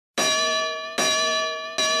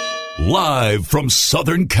Live from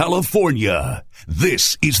Southern California,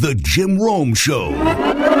 this is the Jim Rome Show.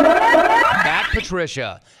 Matt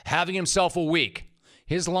Patricia having himself a week.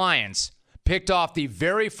 His Lions picked off the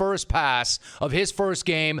very first pass of his first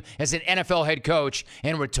game as an NFL head coach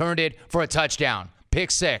and returned it for a touchdown. Pick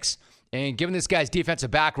six. And given this guy's defensive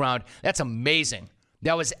background, that's amazing.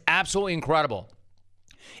 That was absolutely incredible.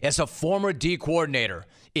 As a former D coordinator,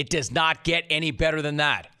 it does not get any better than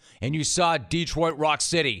that. And you saw Detroit Rock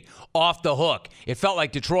City off the hook. It felt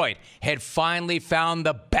like Detroit had finally found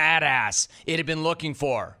the badass it had been looking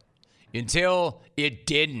for. Until it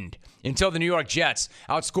didn't. Until the New York Jets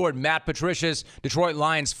outscored Matt Patricia's Detroit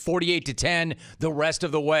Lions 48-10 the rest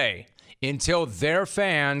of the way. Until their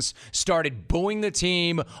fans started booing the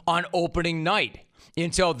team on opening night.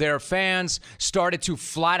 Until their fans started to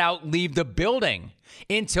flat out leave the building.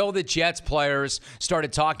 Until the Jets players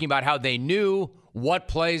started talking about how they knew what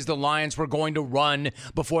plays the Lions were going to run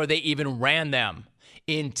before they even ran them.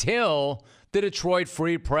 Until the Detroit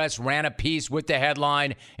Free Press ran a piece with the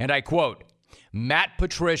headline, and I quote, "Matt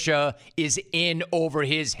Patricia is in over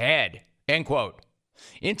his head," end quote.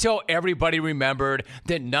 Until everybody remembered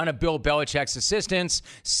that none of Bill Belichick's assistants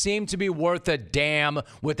seemed to be worth a damn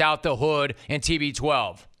without the hood and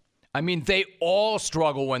TB12. I mean, they all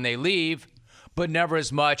struggle when they leave, but never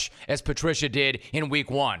as much as Patricia did in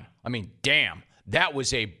week one. I mean, damn, that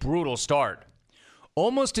was a brutal start.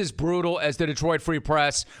 Almost as brutal as the Detroit Free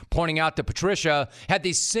Press pointing out that Patricia had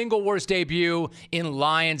the single worst debut in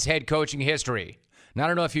Lions head coaching history. Now, I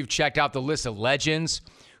don't know if you've checked out the list of legends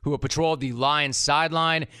who have patrolled the Lions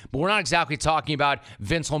sideline, but we're not exactly talking about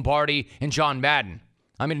Vince Lombardi and John Madden.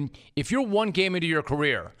 I mean, if you're one game into your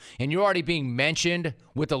career and you're already being mentioned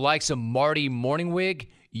with the likes of Marty Morningwig,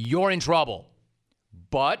 you're in trouble.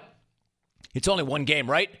 But it's only one game,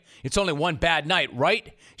 right? It's only one bad night,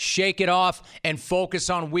 right? Shake it off and focus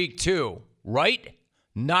on week two, right?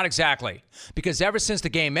 Not exactly. Because ever since the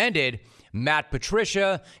game ended, Matt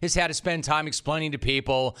Patricia has had to spend time explaining to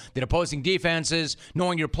people that opposing defenses,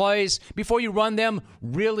 knowing your plays before you run them,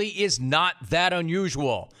 really is not that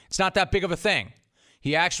unusual. It's not that big of a thing.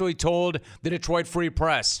 He actually told the Detroit Free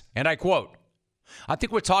Press, and I quote, "I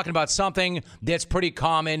think we're talking about something that's pretty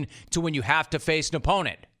common to when you have to face an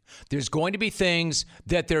opponent. There's going to be things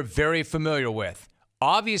that they're very familiar with.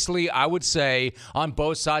 Obviously, I would say on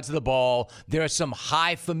both sides of the ball, there's some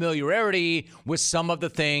high familiarity with some of the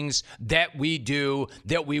things that we do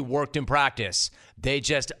that we worked in practice. They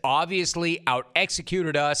just obviously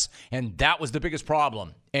out-executed us, and that was the biggest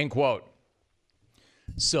problem," end quote.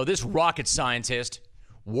 So this rocket scientist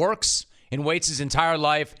works and waits his entire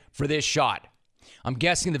life for this shot. I'm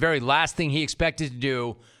guessing the very last thing he expected to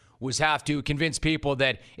do was have to convince people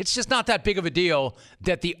that it's just not that big of a deal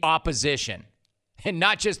that the opposition, and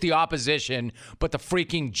not just the opposition, but the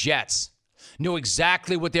freaking Jets, knew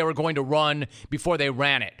exactly what they were going to run before they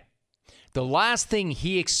ran it. The last thing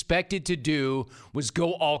he expected to do was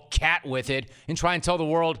go all cat with it and try and tell the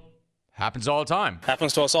world, happens all the time.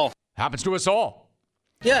 Happens to us all. Happens to us all.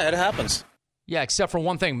 Yeah, it happens. Yeah, except for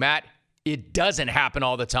one thing, Matt. It doesn't happen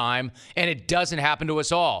all the time, and it doesn't happen to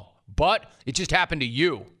us all. But it just happened to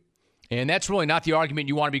you. And that's really not the argument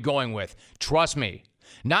you want to be going with. Trust me.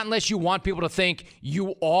 Not unless you want people to think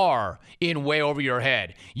you are in way over your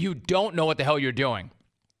head. You don't know what the hell you're doing.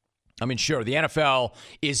 I mean, sure, the NFL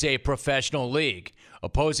is a professional league.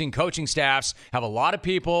 Opposing coaching staffs have a lot of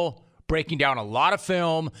people breaking down a lot of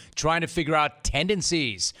film, trying to figure out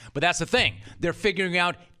tendencies. But that's the thing. They're figuring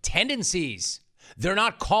out tendencies. They're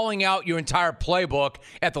not calling out your entire playbook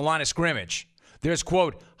at the line of scrimmage. There's,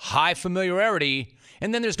 quote, high familiarity,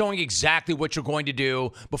 and then there's knowing exactly what you're going to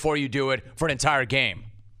do before you do it for an entire game.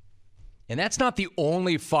 And that's not the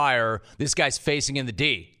only fire this guy's facing in the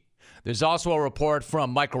D. There's also a report from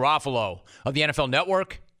Mike Garofalo of the NFL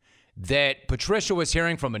Network that Patricia was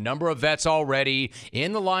hearing from a number of vets already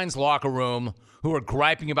in the Lions locker room who were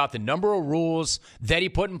griping about the number of rules that he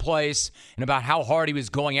put in place and about how hard he was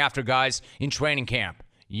going after guys in training camp.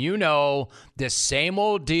 You know, the same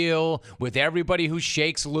old deal with everybody who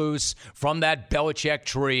shakes loose from that Belichick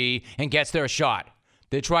tree and gets their shot.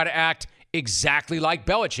 They try to act exactly like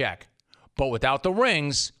Belichick, but without the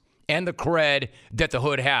rings and the cred that the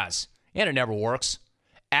hood has. And it never works.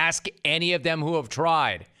 Ask any of them who have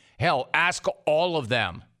tried. Hell, ask all of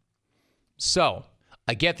them. So,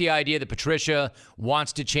 I get the idea that Patricia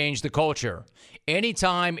wants to change the culture.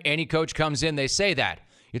 Anytime any coach comes in, they say that.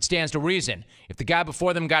 It stands to reason. If the guy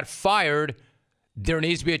before them got fired, there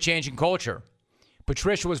needs to be a change in culture.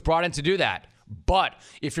 Patricia was brought in to do that. But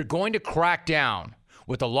if you're going to crack down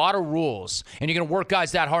with a lot of rules and you're going to work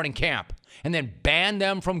guys that hard in camp, and then ban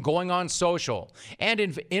them from going on social and,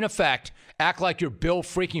 in effect, act like you're Bill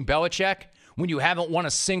freaking Belichick when you haven't won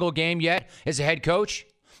a single game yet as a head coach,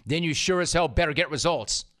 then you sure as hell better get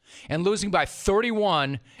results. And losing by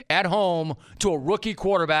 31 at home to a rookie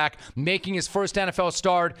quarterback making his first NFL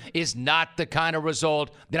start is not the kind of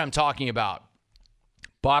result that I'm talking about.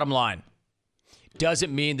 Bottom line, does it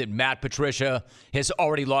mean that Matt Patricia has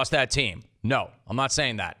already lost that team? No, I'm not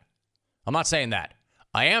saying that.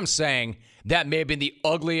 I am saying that may have been the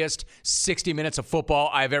ugliest 60 minutes of football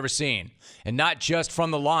I've ever seen. And not just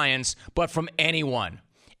from the Lions, but from anyone.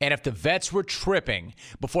 And if the vets were tripping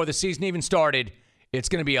before the season even started, it's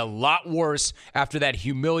going to be a lot worse after that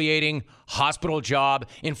humiliating hospital job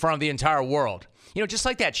in front of the entire world. You know, just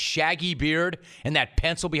like that shaggy beard and that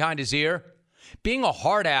pencil behind his ear. Being a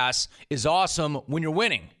hard ass is awesome when you're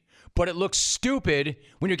winning, but it looks stupid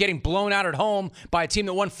when you're getting blown out at home by a team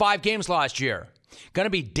that won 5 games last year. Going to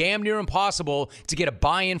be damn near impossible to get a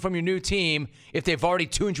buy-in from your new team if they've already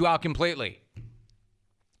tuned you out completely.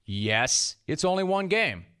 Yes, it's only one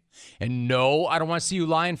game. And no, I don't want to see you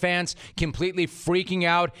Lion fans completely freaking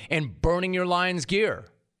out and burning your Lions gear.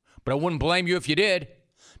 But I wouldn't blame you if you did,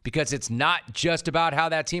 because it's not just about how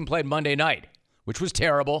that team played Monday night, which was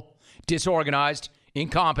terrible, disorganized,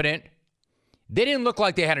 incompetent. They didn't look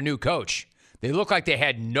like they had a new coach. They looked like they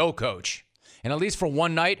had no coach. And at least for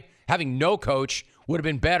one night, having no coach would have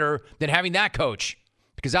been better than having that coach,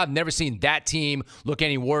 because I've never seen that team look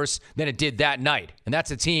any worse than it did that night. And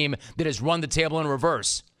that's a team that has run the table in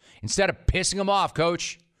reverse. Instead of pissing them off,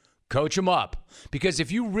 coach them up. Because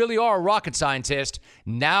if you really are a rocket scientist,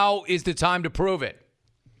 now is the time to prove it.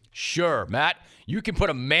 Sure, Matt, you can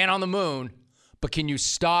put a man on the moon, but can you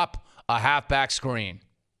stop a halfback screen?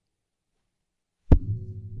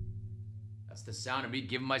 That's the sound of me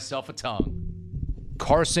giving myself a tongue.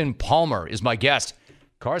 Carson Palmer is my guest.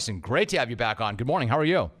 Carson, great to have you back on. Good morning. How are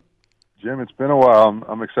you? Jim, it's been a while.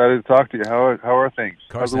 I'm excited to talk to you. How are things?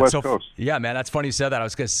 Carson, how's the West Coast? Yeah, man, that's funny you said that. I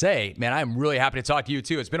was going to say, man, I'm really happy to talk to you,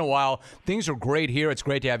 too. It's been a while. Things are great here. It's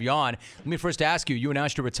great to have you on. Let me first ask you, you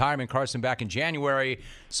announced your retirement, Carson, back in January.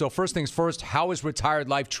 So first things first, how is retired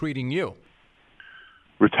life treating you?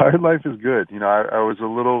 Retired life is good. You know, I was a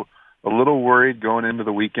little worried going into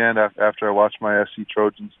the weekend after I watched my SC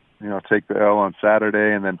Trojans, take the L on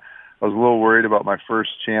Saturday, and then I was a little worried about my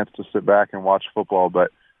first chance to sit back and watch football,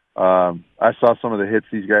 but I saw some of the hits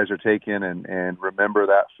these guys are taking and remember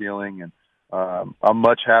that feeling. And I'm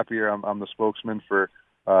much happier. I'm the spokesman for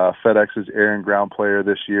FedEx's air and ground player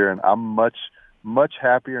this year, and I'm much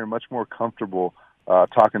happier and much more comfortable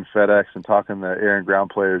talking FedEx and talking the air and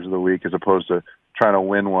ground players of the week as opposed to trying to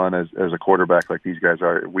win one as a quarterback like these guys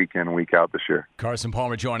are week in and week out this year. Carson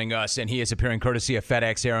Palmer joining us, and he is appearing courtesy of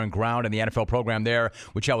FedEx Air and Ground and the NFL program there,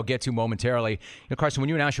 which I will get to momentarily. Carson, when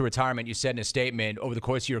you announced your retirement, you said in a statement over the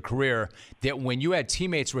course of your career that when you had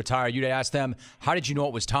teammates retire, you'd ask them, how did you know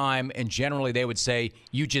it was time? And generally they would say,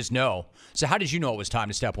 you just know. So how did you know it was time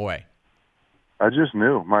to step away? I just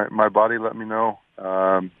knew. My body let me know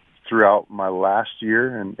throughout my last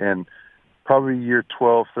year, and probably year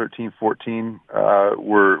 12, 13, 14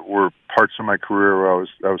 were parts of my career where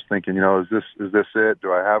I was thinking, is this it?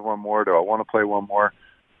 Do I have one more? Do I want to play one more?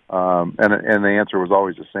 And the answer was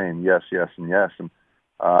always the same: yes, yes, and yes. And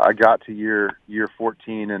I got to year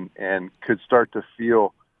 14 and could start to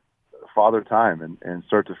feel father time and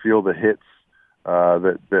start to feel the hits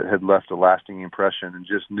that had left a lasting impression, and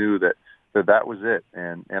just knew that was it.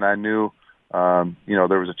 And I knew.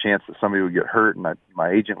 There was a chance that somebody would get hurt and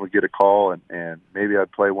my agent would get a call and maybe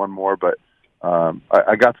I'd play one more, but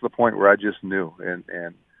I got to the point where I just knew,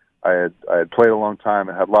 and I had played a long time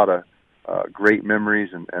and had a lot of great memories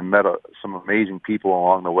and met some amazing people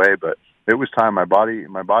along the way, but it was time. My body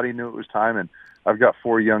knew it was time, and I've got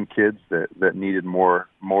 4 young kids that needed more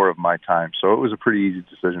of my time, so it was a pretty easy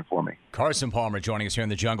decision for me. Carson Palmer joining us here in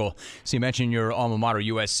the jungle. So you mentioned your alma mater,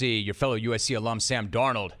 USC, your fellow USC alum, Sam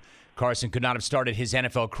Darnold. Carson could not have started his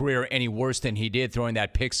NFL career any worse than he did, throwing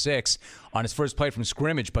that pick 6 on his first play from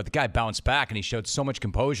scrimmage. But the guy bounced back, and he showed so much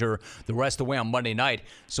composure the rest of the way on Monday night.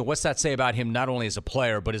 So what's that say about him, not only as a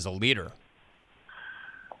player, but as a leader?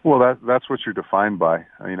 Well, that's what you're defined by.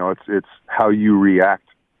 It's how you react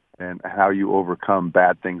and how you overcome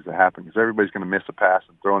bad things that happen. Because everybody's going to miss a pass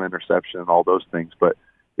and throw an interception and all those things. But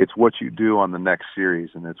it's what you do on the next series,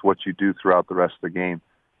 and it's what you do throughout the rest of the game.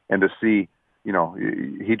 And to see,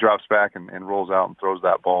 he drops back and rolls out and throws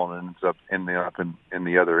that ball and ends up in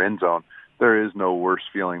the other end zone. There is no worse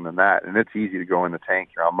feeling than that. And it's easy to go in the tank.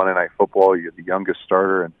 You're on Monday Night Football. You're the youngest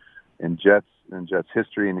starter in Jets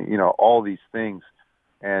history, and all these things.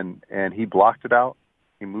 And he blocked it out.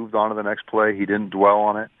 He moved on to the next play. He didn't dwell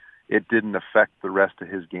on it. it didn't affect the rest of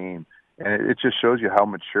his game. And it just shows you how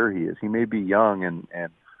mature he is. He may be young, and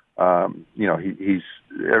he's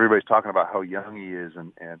everybody's talking about how young he is,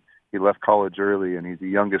 and he left college early, and he's the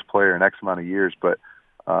youngest player in X amount of years. But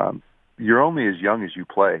you're only as young as you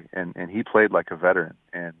play, and he played like a veteran,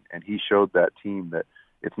 and he showed that team that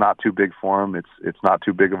it's not too big for him. It's not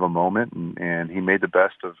too big of a moment, and he made the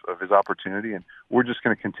best of his opportunity. And we're just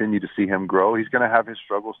going to continue to see him grow. He's going to have his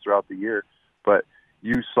struggles throughout the year, but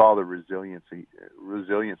you saw the resiliency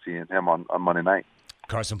in him on Monday night.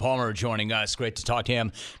 Carson Palmer joining us. Great to talk to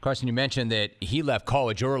him. Carson, you mentioned that he left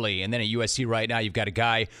college early, and then at USC right now you've got a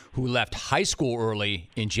guy who left high school early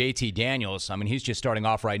in JT Daniels. I mean, he's just starting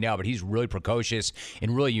off right now, but he's really precocious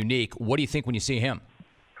and really unique. What do you think when you see him?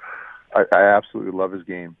 I absolutely love his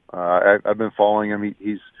game. I've been following him.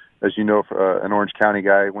 He's, as you know, an Orange County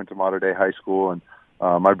guy, went to Mater Dei High School, and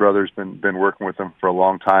my brother's been working with him for a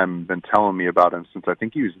long time, been telling me about him since I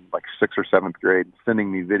think he was in like 6th or 7th grade,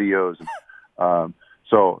 sending me videos. And,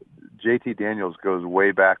 so JT Daniels goes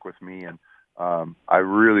way back with me, and I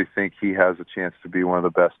really think he has a chance to be one of the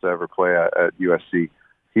best to ever play at USC.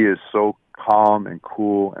 He is so calm and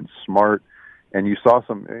cool and smart, and you saw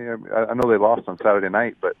some, I know they lost on Saturday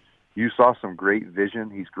night, but you saw some great vision.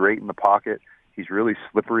 He's great in the pocket. He's really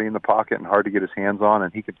slippery in the pocket and hard to get his hands on,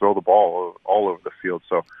 and he can throw the ball all over the field.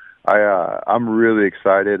 So I'm really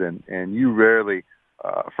excited, and you rarely,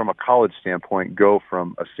 from a college standpoint, go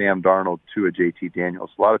from a Sam Darnold to a JT Daniels.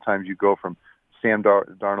 A lot of times you go from Sam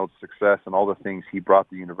Darnold's success and all the things he brought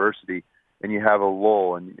to the university, and you have a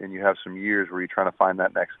lull, and you have some years where you're trying to find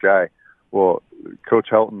that next guy. Well, Coach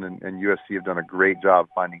Helton and USC have done a great job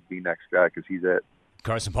finding the next guy because he's it.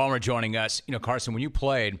 Carson Palmer joining us. You know, Carson, when you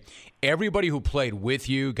played, everybody who played with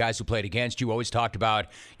you, guys who played against you, always talked about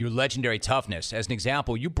your legendary toughness. As an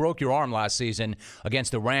example, you broke your arm last season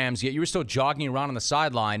against the Rams, yet you were still jogging around on the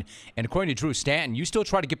sideline. And according to Drew Stanton, you still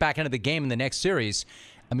tried to get back into the game in the next series.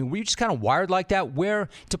 I mean, were you just kind of wired like that? Where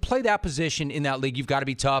to play that position in that league, you've got to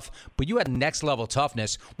be tough, but you had next level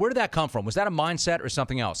toughness. Where did that come from? Was that a mindset or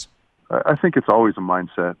something else? I think it's always a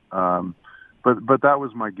mindset. But that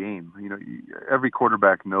was my game. You know, every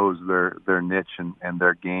quarterback knows their niche and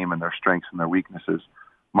their game and their strengths and their weaknesses.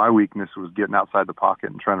 My weakness was getting outside the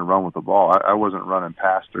pocket and trying to run with the ball. I wasn't running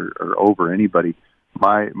past or over anybody.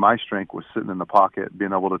 My strength was sitting in the pocket,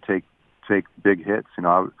 being able to take big hits. You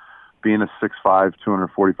know, being a 6'5",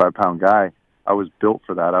 245-pound guy, I was built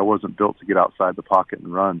for that. I wasn't built to get outside the pocket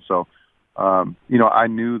and run. So, I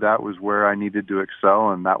knew that was where I needed to excel,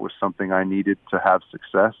 and that was something I needed to have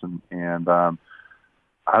success. And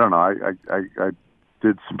I don't know, I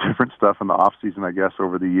did some different stuff in the off season, I guess,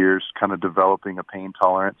 over the years, kind of developing a pain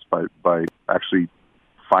tolerance by actually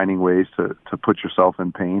finding ways to put yourself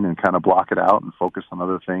in pain and kind of block it out and focus on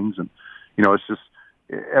other things. And, it's just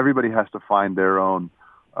everybody has to find their own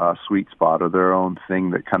sweet spot or their own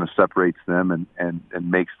thing that kind of separates them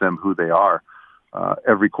and makes them who they are.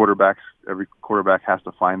 Every quarterback has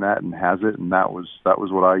to find that and has it, and that was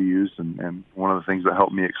what I used, and one of the things that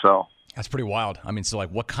helped me excel. That's pretty wild. I mean, so like,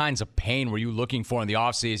 what kinds of pain were you looking for in the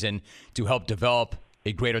offseason to help develop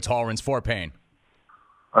a greater tolerance for pain?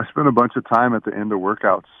 I spent a bunch of time at the end of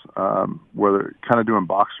workouts, whether kind of doing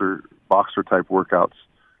boxer type workouts,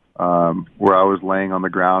 where I was laying on the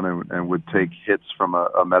ground and would take hits from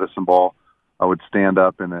a medicine ball. I would stand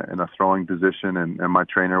up in a throwing position, and my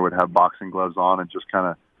trainer would have boxing gloves on and just kind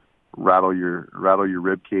of rattle your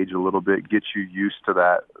rib cage a little bit, get you used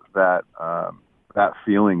to that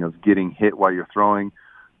feeling of getting hit while you're throwing,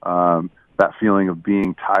 that feeling of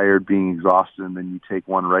being tired, being exhausted, and then you take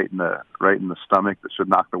one right in the stomach that should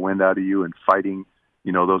knock the wind out of you, and fighting,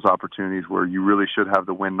 those opportunities where you really should have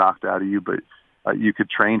the wind knocked out of you, but you could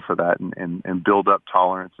train for that and build up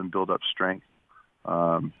tolerance and build up strength.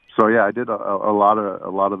 So yeah, I did a lot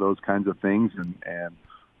of those kinds of things, and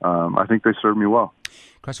I think they served me well.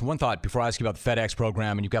 Carson, one thought before I ask you about the FedEx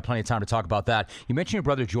program, and you've got plenty of time to talk about that. You mentioned your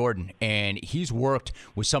brother Jordan, and he's worked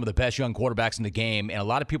with some of the best young quarterbacks in the game, and a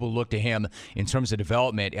lot of people look to him in terms of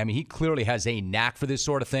development. I mean, he clearly has a knack for this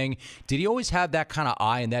sort of thing. Did he always have that kind of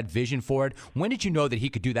eye and that vision for it? When did you know that he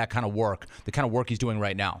could do that kind of work, the kind of work he's doing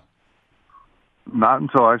right now? Not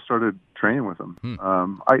until I started training with him.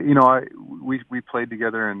 We played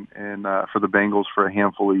together and for the Bengals for a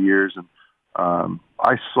handful of years, and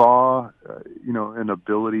I saw an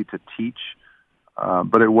ability to teach,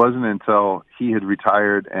 but it wasn't until he had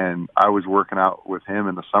retired and I was working out with him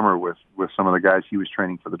in the summer with some of the guys he was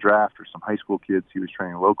training for the draft or some high school kids he was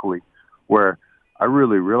training locally, where I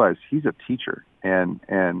really realized he's a teacher, and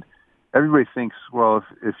everybody thinks, well,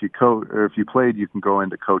 if you coach or if you played, you can go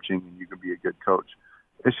into coaching and you can be a good coach.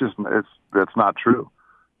 That's not true.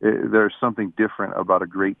 there's something different about a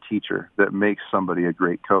great teacher that makes somebody a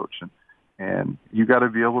great coach. And you got to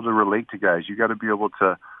be able to relate to guys. You got to be able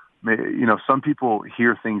to, some people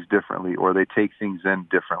hear things differently or they take things in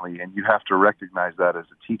differently, and you have to recognize that as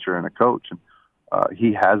a teacher and a coach. And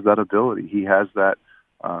he has that ability. He has that.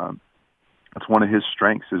 That's one of his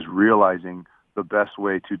strengths, is realizing the best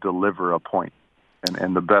way to deliver a point,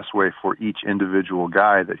 and the best way for each individual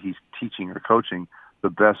guy that he's teaching or coaching, the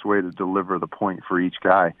best way to deliver the point for each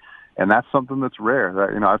guy. And that's something that's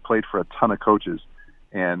rare. I've played for a ton of coaches,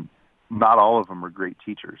 and not all of them are great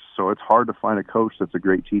teachers. So it's hard to find a coach that's a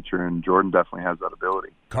great teacher, and Jordan definitely has that ability.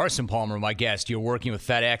 Carson Palmer, my guest. You're working with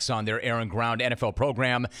FedEx on their Air and Ground NFL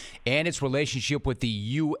program and its relationship with the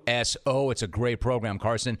USO. It's a great program,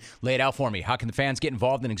 Carson. Lay it out for me. How can the fans get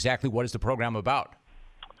involved, and exactly what is the program about?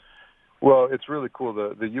 Well, it's really cool.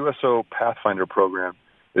 The USO Pathfinder program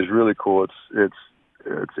is really cool.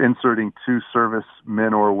 It's inserting 2 service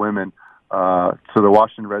men or women to the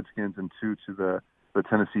Washington Redskins and 2 to the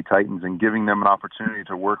Tennessee Titans, and giving them an opportunity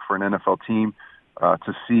to work for an NFL team,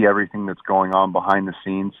 to see everything that's going on behind the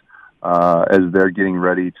scenes as they're getting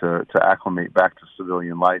ready to acclimate back to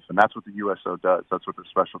civilian life. And that's what the USO does. That's what their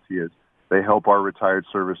specialty is. They help our retired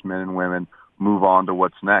servicemen and women move on to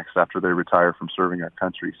what's next after they retire from serving our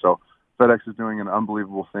country. So FedEx is doing an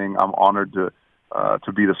unbelievable thing. I'm honored to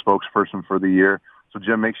be the spokesperson for the year. So,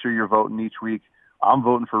 Jim, make sure you're voting each week. I'm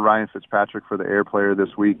voting for Ryan Fitzpatrick for the Air Player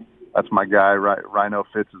this week. That's my guy. Rhino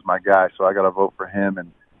Fitz is my guy, so I got to vote for him.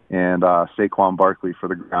 And Saquon Barkley for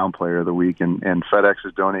the Ground Player of the week. And FedEx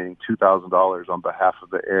is donating $2,000 on behalf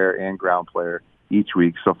of the Air and Ground Player each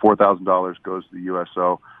week. So $4,000 goes to the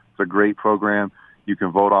USO. It's a great program. You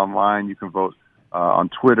can vote online. You can vote on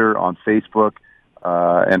Twitter, on Facebook,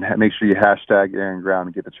 and make sure you hashtag Air and Ground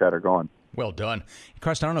and get the chatter going. Well done.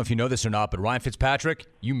 Carson, I don't know if you know this or not, but Ryan Fitzpatrick,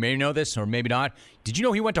 you may know this or maybe not. Did you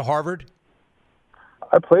know he went to Harvard?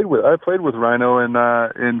 I played with Rhino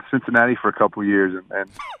in Cincinnati for a couple of years, and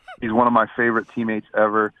he's one of my favorite teammates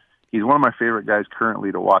ever. He's one of my favorite guys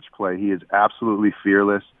currently to watch play. He is absolutely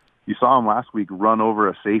fearless. You saw him last week run over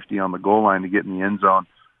a safety on the goal line to get in the end zone.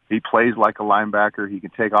 He plays like a linebacker. He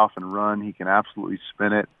can take off and run. He can absolutely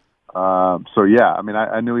spin it. So yeah, I mean,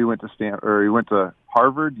 I knew he went to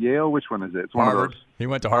Harvard, Yale. Which one is it? It's one Harvard. of those. He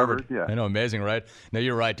went to Harvard. Yeah. I know, amazing, right? No,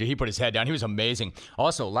 you're right, dude. He put his head down. He was amazing.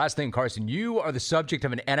 Also, last thing, Carson, you are the subject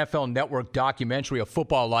of an NFL Network documentary, A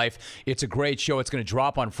Football Life. It's a great show. It's going to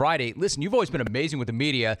drop on Friday. Listen, you've always been amazing with the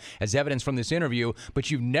media, as evidence from this interview, but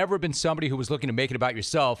you've never been somebody who was looking to make it about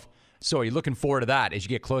yourself. So are you looking forward to that as you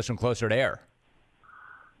get closer and closer to air?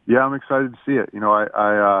 Yeah, I'm excited to see it.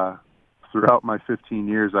 I throughout my 15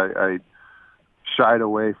 years, I shied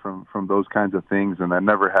away from those kinds of things, and I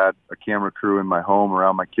never had a camera crew in my home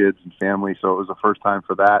around my kids and family, so it was the first time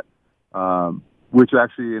for that, which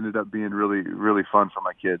actually ended up being really, really fun for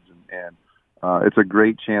my kids. And it's a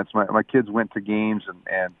great chance. My kids went to games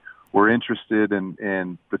and were interested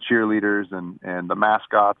in the cheerleaders and the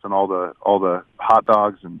mascots and all the hot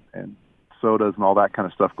dogs and sodas and all that kind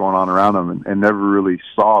of stuff going on around them, and never really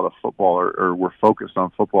saw the football or were focused on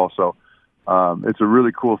football. So it's a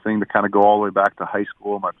really cool thing to kind of go all the way back to high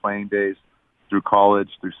school, my playing days, through college,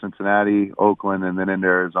 through Cincinnati, Oakland, and then into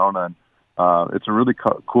Arizona. And it's a really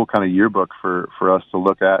cool kind of yearbook for us to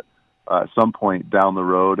look at some point down the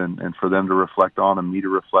road, and for them to reflect on and me to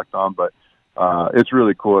reflect on. But it's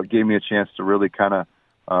really cool. It gave me a chance to really kind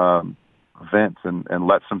of vent and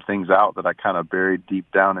let some things out that I kind of buried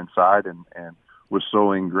deep down inside and was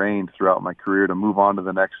so ingrained throughout my career to move on to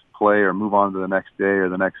the next play or move on to the next day or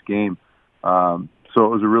the next game. So it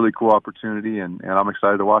was a really cool opportunity, and I'm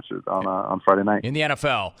excited to watch it on Friday night. In the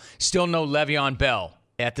NFL, still no Le'Veon Bell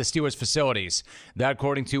at the Steelers facilities. That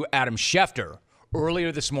according to Adam Schefter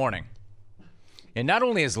earlier this morning. And not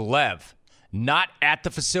only is Lev not at the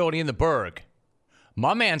facility in the Berg,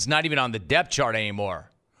 my man's not even on the depth chart anymore.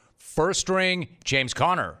 First string, James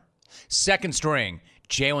Conner. Second string,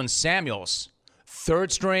 Jalen Samuels.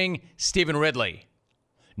 Third string, Stephen Ridley.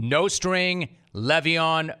 No string,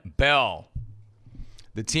 Le'Veon Bell.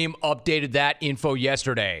 The team updated that info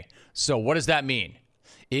yesterday. So what does that mean?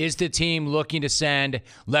 Is the team looking to send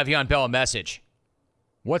Le'Veon Bell a message?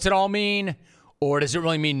 What's it all mean? Or does it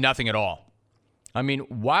really mean nothing at all? I mean,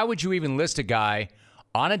 why would you even list a guy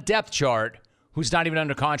on a depth chart who's not even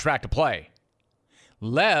under contract to play?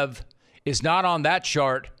 Lev is not on that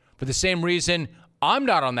chart for the same reason I'm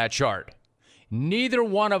not on that chart. Neither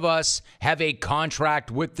one of us have a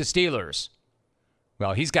contract with the Steelers.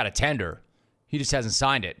 Well, he's got a tender. He just hasn't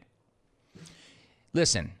signed it.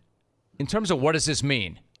 Listen, in terms of what does this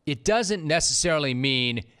mean? It doesn't necessarily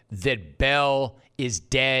mean that Bell is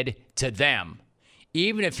dead to them.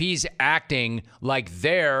 even if he's acting like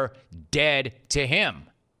they're dead to him.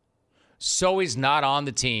 So he's not on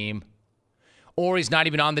the team, or he's not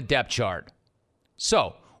even on the depth chart.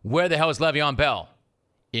 So where the hell is Le'Veon Bell?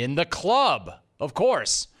 In the club, of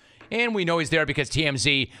course. And we know he's there because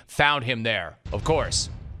TMZ found him there, of course.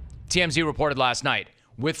 TMZ reported last night,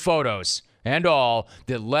 with photos and all,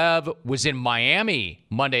 that Lev was in Miami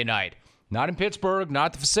Monday night. Not in Pittsburgh,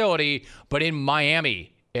 not the facility, but in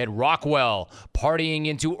Miami at Rockwell, partying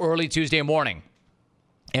into early Tuesday morning.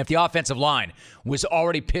 And if the offensive line was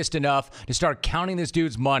already pissed enough to start counting this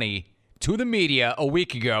dude's money to the media a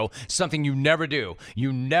week ago, something you never do.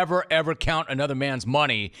 You never, ever count another man's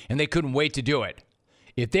money, and they couldn't wait to do it.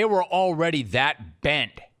 If they were already that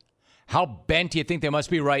bent, how bent do you think they must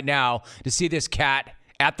be right now to see this cat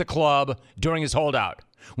at the club during his holdout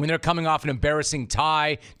when they're coming off an embarrassing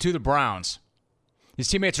tie to the Browns? His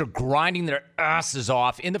teammates are grinding their asses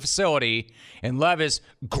off in the facility, and Lev is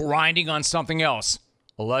grinding on something else,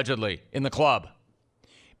 allegedly, in the club.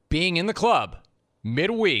 Being in the club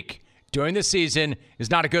midweek during the season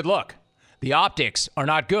is not a good look. The optics are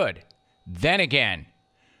not good. Then again,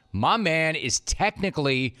 my man is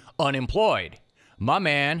technically unemployed. My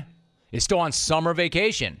man is still on summer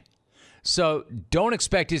vacation. So don't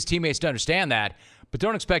expect his teammates to understand that, but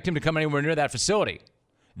don't expect him to come anywhere near that facility.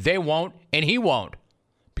 They won't, and he won't,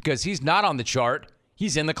 because he's not on the chart.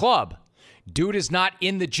 He's in the club. Dude is not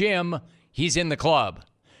in the gym. He's in the club.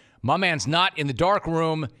 My man's not in the dark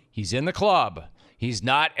room. He's in the club. He's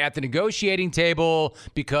not at the negotiating table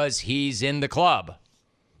because he's in the club.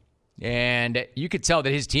 And you could tell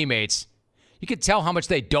that his teammates, you could tell how much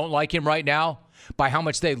they don't like him right now by how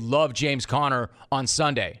much they love James Conner on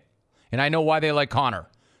Sunday. And I know why they like Conner.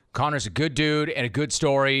 Conner's a good dude and a good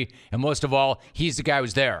story. And most of all, he's the guy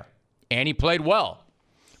who's there. And he played well.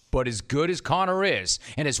 But as good as Conner is,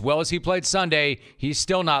 and as well as he played Sunday, he's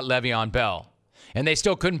still not Le'Veon Bell. And they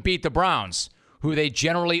still couldn't beat the Browns, who they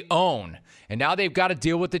generally own. And now they've got to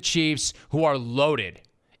deal with the Chiefs, who are loaded.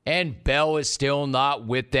 And Bell is still not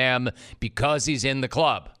with them because he's in the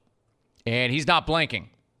club. And he's not blinking.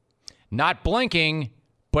 Not blinking,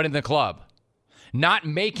 but in the club. Not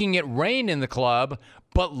making it rain in the club,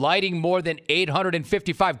 but lighting more than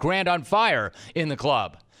 $855,000 on fire in the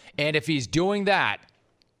club. And if he's doing that,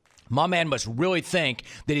 my man must really think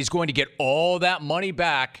that he's going to get all that money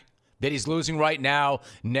back that he's losing right now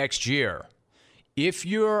next year. If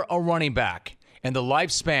you're a running back and the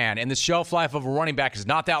lifespan and the shelf life of a running back is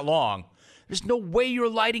not that long, there's no way you're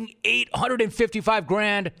lighting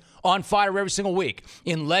 $855,000 on fire every single week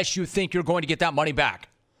unless you think you're going to get that money back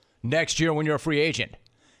next year when you're a free agent.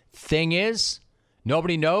 Thing is,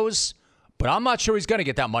 nobody knows, but I'm not sure he's going to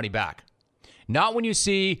get that money back. Not when you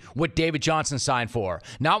see what David Johnson signed for.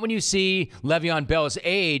 Not when you see Le'Veon Bell's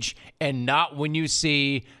age, and not when you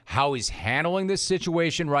see how he's handling this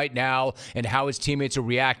situation right now and how his teammates are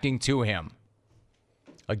reacting to him.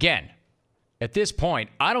 Again, at this point,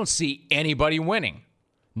 I don't see anybody winning.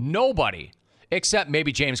 Nobody, except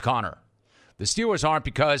maybe James Conner. The Steelers aren't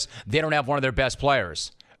because they don't have one of their best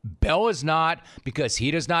players. Bell is not because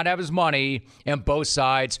he does not have his money, and both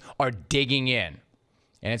sides are digging in.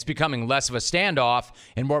 And it's becoming less of a standoff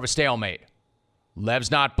and more of a stalemate.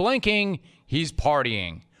 Lev's not blinking, he's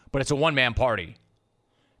partying. But it's a one-man party.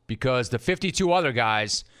 Because the 52 other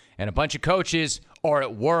guys and a bunch of coaches are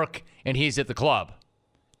at work and he's at the club.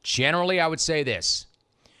 Generally, I would say this.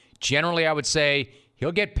 Generally, I would say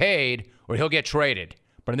he'll get paid or he'll get traded.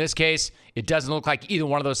 But in this case, it doesn't look like either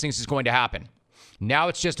one of those things is going to happen. Now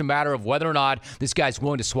it's just a matter of whether or not this guy's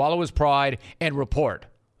willing to swallow his pride and report.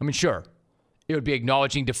 I mean, sure. It would be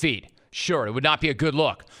acknowledging defeat. Sure, it would not be a good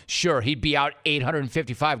look. Sure, he'd be out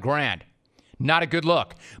 $855,000. Not a good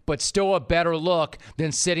look, but still a better look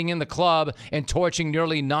than sitting in the club and torching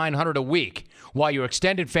nearly $900 a week while your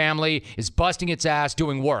extended family is busting its ass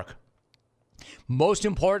doing work. Most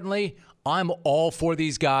importantly, I'm all for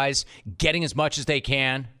these guys getting as much as they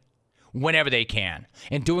can, whenever they can,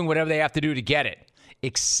 and doing whatever they have to do to get it,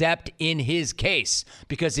 except in his case,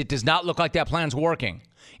 because it does not look like that plan's working.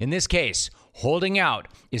 In this case, holding out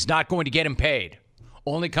is not going to get him paid.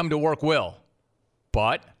 Only come to work will.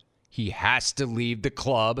 But he has to leave the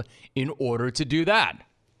club in order to do that.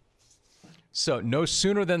 So no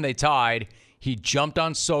sooner than they tied, he jumped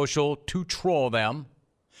on social to troll them.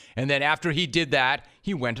 And then after he did that,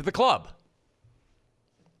 he went to the club.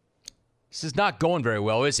 This is not going very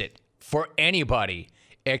well, is it? For anybody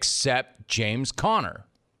except James Conner.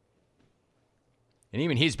 And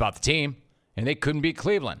even he's about the team, and they couldn't beat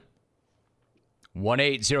Cleveland.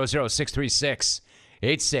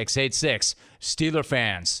 1-800-636-8686. Steeler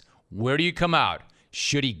fans, where do you come out?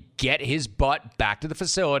 Should he get his butt back to the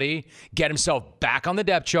facility, get himself back on the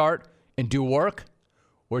depth chart, and do work?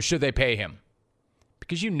 Or should they pay him?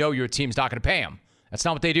 Because you know your team's not going to pay him. That's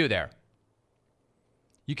not what they do there.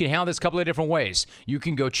 You can handle this a couple of different ways. You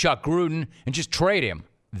can go Chuck Gruden and just trade him.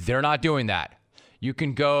 They're not doing that. You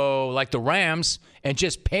can go like the Rams and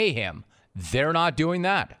just pay him. They're not doing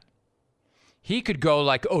that. He could go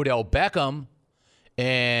like Odell Beckham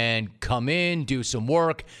and come in, do some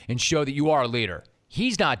work, and show that you are a leader.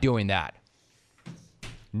 He's not doing that.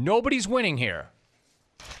 Nobody's winning here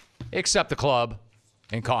except the club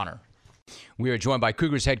and Connor. We are joined by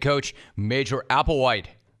Cougars head coach, Major Applewhite.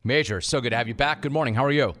 Major, so good to have you back. Good morning. How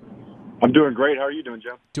are you? I'm doing great. How are you doing,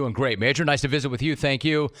 Jim? Doing great, Major. Nice to visit with you. Thank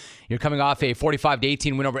you. You're coming off a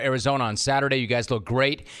 45-18 win over Arizona on Saturday. You guys look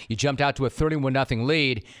great. You jumped out to a 31-0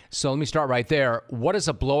 lead. So let me start right there. What does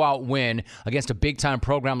a blowout win against a big-time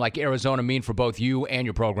program like Arizona mean for both you and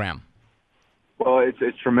your program? Well,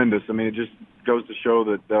 it's tremendous. I mean, it just goes to show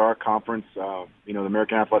that our conference, the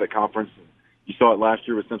American Athletic Conference, you saw it last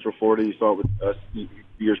year with Central Florida. You saw it with us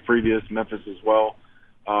years previous, Memphis as well.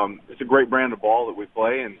 It's a great brand of ball that we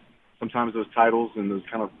play, and sometimes those titles and those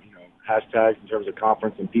kind of hashtags in terms of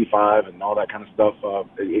conference and P5 and all that kind of stuff,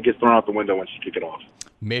 it gets thrown out the window once you kick it off.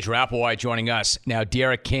 Major Applewhite joining us. Now,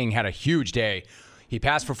 Derek King had a huge day. He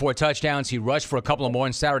passed for 4 touchdowns. He rushed for a couple of more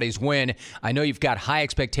in Saturday's win. I know you've got high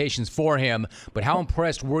expectations for him, but how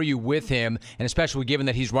impressed were you with him, and especially given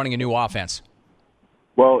that he's running a new offense?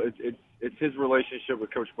 Well, it's his relationship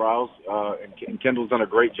with Coach Briles, and Kendall's done a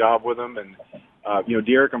great job with him. And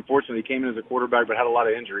Derek, unfortunately, came in as a quarterback but had a lot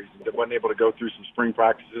of injuries and wasn't able to go through some spring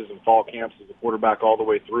practices and fall camps as a quarterback all the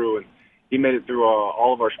way through. And he made it through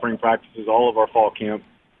all of our spring practices, all of our fall camp.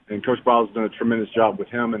 And Coach Briles has done a tremendous job with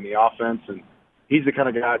him and the offense. And he's the kind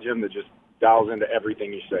of guy, Jim, that just dials into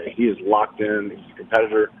everything you say. He is locked in. He's a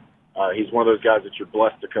competitor. He's one of those guys that you're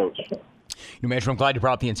blessed to coach. Major, I'm glad you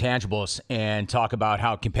brought up the intangibles and talk about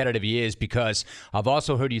how competitive he is, because I've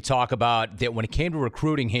also heard you talk about that when it came to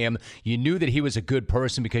recruiting him, you knew that he was a good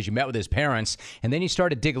person because you met with his parents, and then you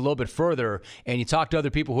started to dig a little bit further, and you talked to other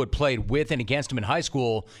people who had played with and against him in high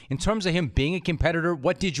school. In terms of him being a competitor,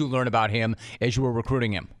 what did you learn about him as you were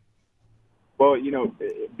recruiting him? Well,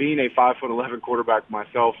 being a 5'11" quarterback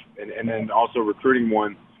myself, and then also recruiting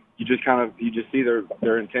one, you just see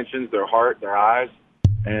their intentions, their heart, their eyes.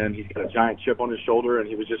 And he's got a giant chip on his shoulder, and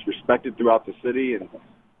he was just respected throughout the city. And,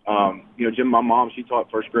 Jim, my mom, she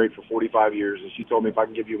taught first grade for 45 years, and she told me if I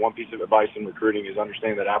can give you one piece of advice in recruiting is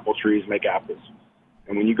understand that apple trees make apples.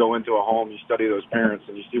 And when you go into a home, you study those parents,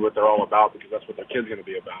 and you see what they're all about because that's what their kid's going to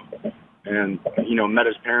be about. And, met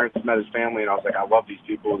his parents, met his family, and I was like, I love these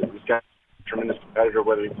people. This guy's a tremendous competitor,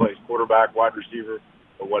 whether he plays quarterback, wide receiver,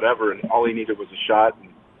 or whatever, and all he needed was a shot.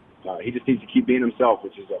 And he just needs to keep being himself,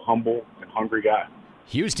 which is a humble and hungry guy.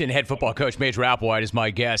 Houston head football coach Major Applewhite is my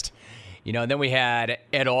guest. And then we had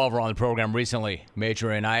Ed Oliver on the program recently,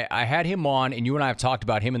 Major, and I had him on, and you and I have talked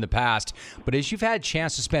about him in the past. But as you've had a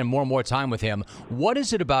chance to spend more and more time with him, what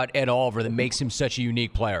is it about Ed Oliver that makes him such a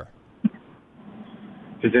unique player?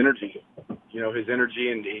 His energy. His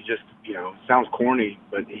energy, and he just, sounds corny,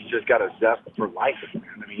 but he's just got a zest for life, man.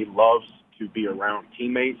 I mean, he loves to be around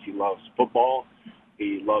teammates. He loves football.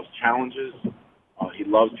 He loves challenges. He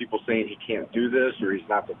loves people saying he can't do this or he's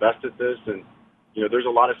not the best at this. And, there's a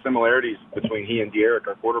lot of similarities between he and Derek,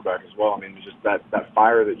 our quarterback, as well. I mean, just that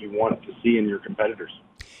fire that you want to see in your competitors.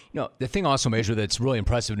 The thing also, Major, that's really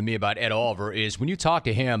impressive to me about Ed Oliver is when you talk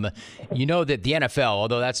to him, you know that the NFL,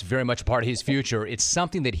 although that's very much a part of his future, it's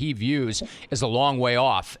something that he views as a long way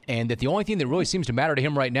off, and that the only thing that really seems to matter to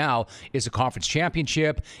him right now is a conference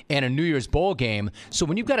championship and a New Year's Bowl game. So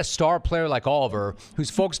when you've got a star player like Oliver who's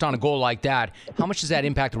focused on a goal like that, how much does that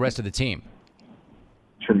impact the rest of the team?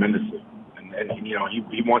 Tremendously. And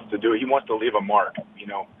he wants to do it. He wants to leave a mark.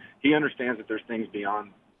 He understands that there's things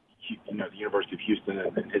beyond the University of Houston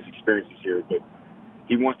and his experiences here, but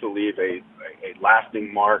he wants to leave a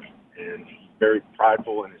lasting mark, and he's very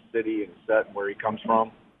prideful in his city and his set and where he comes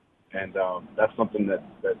from, and that's something that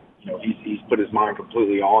he's put his mind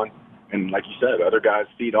completely on. And like you said, other guys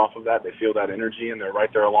feed off of that. They feel that energy, and they're right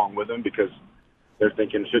there along with him because they're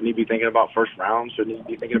thinking, shouldn't he be thinking about first round? Shouldn't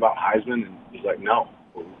he be thinking about Heisman? And he's like, no,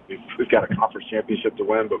 we've got a conference championship to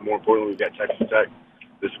win, but more importantly, we've got Texas Tech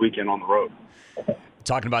this weekend on the road.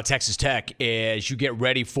 Talking about Texas Tech, as you get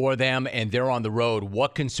ready for them and they're on the road,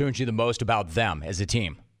 what concerns you the most about them as a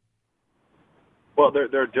team? Well,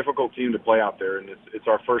 they're a difficult team to play out there, and it's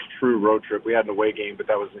our first true road trip. We had an away game, but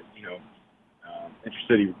that was,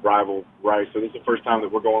 intercity rival, right? So this is the first time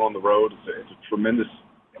that we're going on the road. It's a tremendous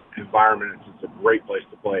environment. It's a great place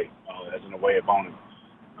to play as an away opponent.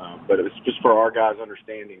 But it was just for our guys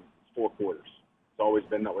understanding 4 quarters. It's always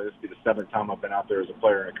been that way. This will be the 7th time I've been out there as a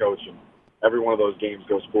player and a coach, and every one of those games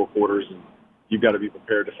goes 4 quarters, and you've got to be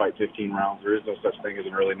prepared to fight 15 rounds. There is no such thing as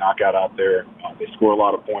an early knockout out there. They score a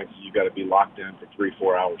lot of points. You've got to be locked in for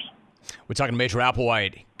 3-4 hours. We're talking to Major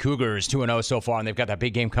Applewhite. Cougars 2-0 so far, and they've got that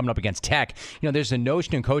big game coming up against Tech. You know, there's a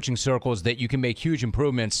notion in coaching circles that you can make huge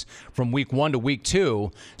improvements from week 1 to week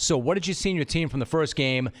 2. So what did you see in your team from the first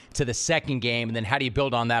game to the second game, and then how do you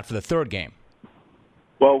build on that for the third game?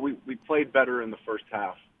 Well, we played better in the first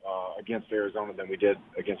half against Arizona than we did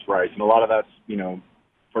against Rice. And a lot of that's,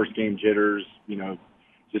 first game jitters,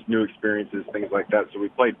 just new experiences, things like that. So we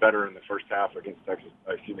played better in the first half against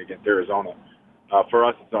against Arizona. For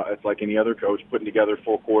us, it's like any other coach, putting together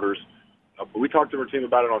 4 quarters. But we talked to our team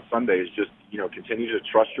about it on Sundays. Just, continue to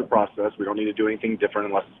trust your process. We don't need to do anything different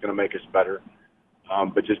unless it's going to make us better.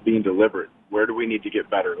 But just being deliberate. Where do we need to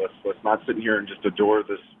get better? Let's not sit here and just adore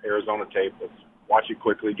this Arizona tape. Let's watch it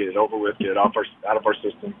quickly, get it over with, get it out of our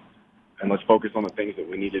system, and let's focus on the things that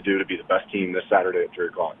we need to do to be the best team this Saturday at 3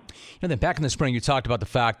 o'clock. And then back in the spring, you talked about the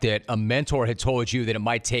fact that a mentor had told you that it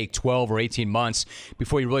might take 12 or 18 months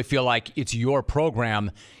before you really feel like it's your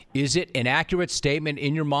program. Is it an accurate statement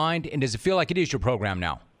in your mind, and does it feel like it is your program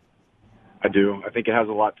now? I do. I think it has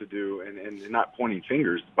a lot to do, and not pointing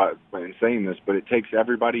fingers in saying this, but it takes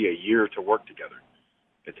everybody a year to work together.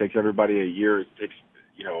 It takes everybody a year. It takes,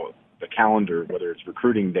 the calendar, whether it's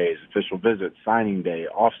recruiting days, official visits, signing day,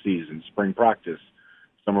 off season, spring practice,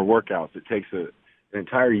 summer workouts. It takes an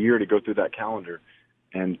entire year to go through that calendar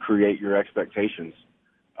and create your expectations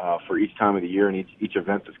for each time of the year and each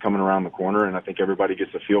event that's coming around the corner. And I think everybody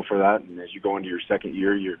gets a feel for that. And as you go into your second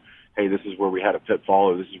year, hey, this is where we had a pitfall,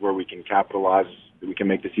 or this is where we can capitalize. We can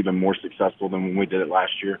make this even more successful than when we did it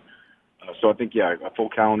last year. So I think, a full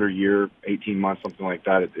calendar year, 18 months, something like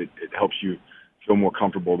that, it helps you feel more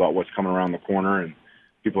comfortable about what's coming around the corner, and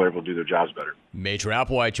people are able to do their jobs better. Major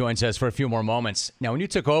Applewhite joins us for a few more moments. Now, when you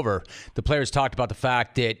took over, the players talked about the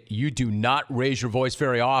fact that you do not raise your voice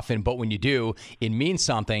very often, but when you do, it means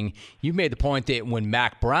something. You made the point that when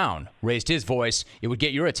Mac Brown raised his voice, it would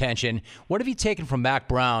get your attention. What have you taken from Mac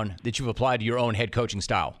Brown that you've applied to your own head coaching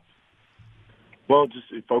style? Well,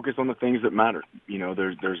 just focus on the things that matter.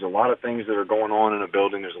 There's a lot of things that are going on in a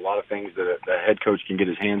building. There's a lot of things that a head coach can get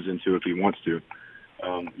his hands into if he wants to.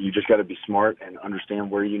 You just got to be smart and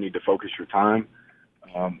understand where you need to focus your time,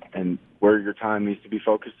 and where your time needs to be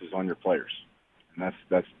focused is on your players. And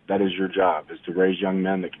that is your job, is to raise young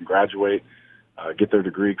men that can graduate, get their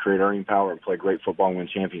degree, create earning power, and play great football and win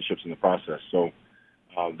championships in the process. So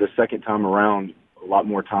this second time around, a lot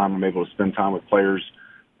more time. I'm able to spend time with players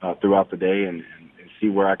throughout the day and see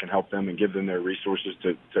where I can help them and give them their resources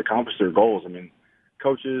to accomplish their goals. I mean,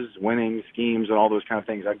 coaches, winning, schemes, and all those kind of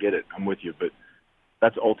things, I get it. I'm with you. But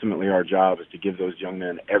that's ultimately our job, is to give those young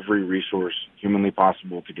men every resource humanly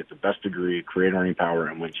possible to get the best degree, create earning power,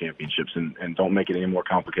 and win championships, and don't make it any more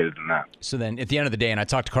complicated than that. So then at the end of the day, and I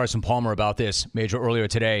talked to Carson Palmer about this, Major, earlier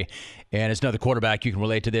today, and as another quarterback, you can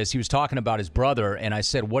relate to this. He was talking about his brother, and I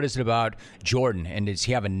said, what is it about Jordan, and does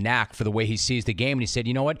he have a knack for the way he sees the game? And he said,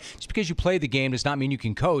 you know what, just because you play the game does not mean you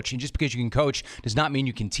can coach, and just because you can coach does not mean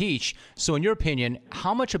you can teach. So in your opinion,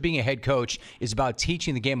 how much of being a head coach is about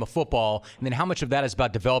teaching the game of football, and then how much of that is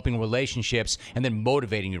about developing relationships and then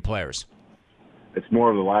motivating your players? It's more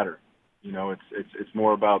of the latter. It's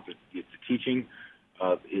more about the teaching.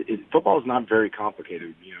 Football is not very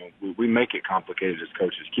complicated. We make it complicated as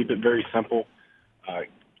coaches. Keep it very simple.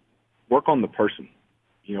 Work on the person.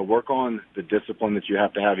 Work on the discipline that you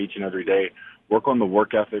have to have each and every day. Work on the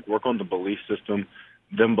work ethic. Work on the belief system,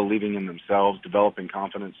 them believing in themselves, developing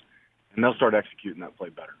confidence, and they'll start executing that play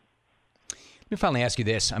better. Let me finally ask you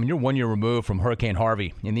this. I mean, you're 1 year removed from Hurricane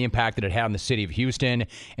Harvey and the impact that it had on the city of Houston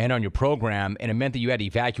and on your program, and it meant that you had to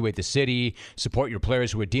evacuate the city, support your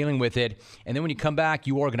players who were dealing with it, and then when you come back,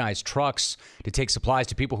 you organize trucks to take supplies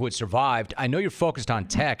to people who had survived. I know you're focused on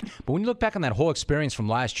Tech, but when you look back on that whole experience from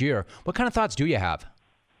last year, what kind of thoughts do you have?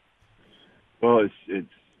 Well, it's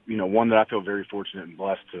one that I feel very fortunate and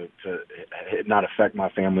blessed to it not affect my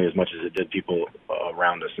family as much as it did people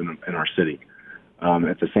around us in our city.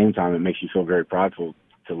 At the same time, it makes you feel very prideful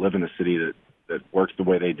to live in a city that works the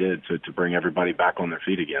way they did to bring everybody back on their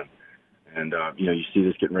feet again. And, you see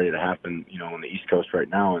this getting ready to happen, on the East Coast right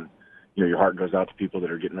now. And, your heart goes out to people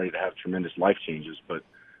that are getting ready to have tremendous life changes. But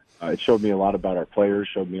it showed me a lot about our players,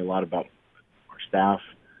 showed me a lot about our staff,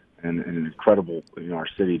 and an incredible, our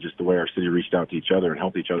city, just the way our city reached out to each other and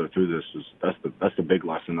helped each other through this. That's the big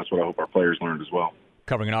lesson. That's what I hope our players learned as well.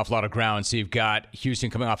 covering an awful lot of ground. So you've got Houston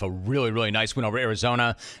coming off a really, really nice win over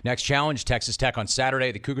Arizona. Next challenge, Texas Tech on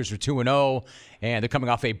Saturday. The Cougars are 2-0, and they're coming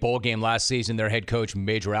off a bowl game last season. Their head coach,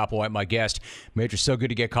 Major Applewhite, my guest. Major, so good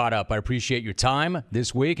to get caught up. I appreciate your time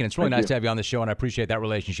this week, and it's really nice to have you on the show, and I appreciate that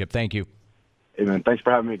relationship. Thank you. Hey, man, thanks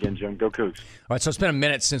for having me again, Jim. Go Cougs. All right, so it's been a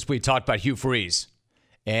minute since we talked about Hugh Freeze.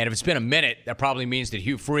 And if it's been a minute, that probably means that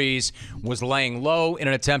Hugh Freeze was laying low in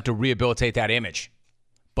an attempt to rehabilitate that image.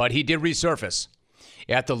 But he did resurface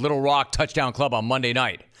at the Little Rock Touchdown Club on Monday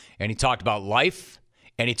night. And he talked about life,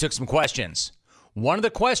 and he took some questions. One of the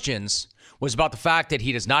questions was about the fact that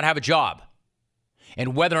he does not have a job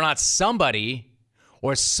and whether or not somebody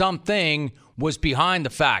or something was behind the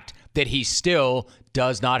fact that he still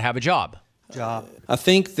does not have a job. I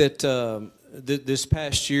think that this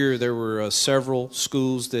past year there were several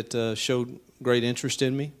schools that showed great interest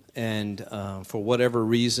in me, and for whatever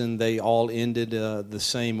reason they all ended the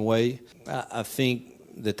same way. I think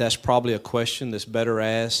that that's probably a question that's better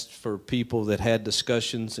asked for people that had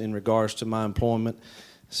discussions in regards to my employment,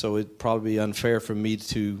 so it'd probably be unfair for me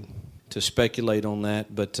to speculate on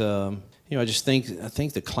that. But I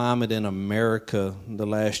think the climate in America the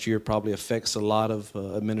last year probably affects a lot of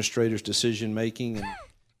administrators' decision making. And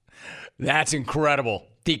that's incredible.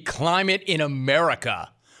 The climate in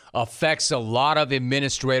America affects a lot of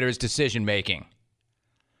administrators' decision making.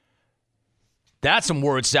 That's some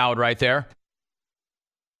word salad right there.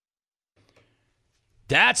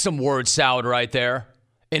 That's some word salad right there.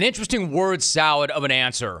 An interesting word salad of an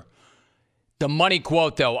answer. The money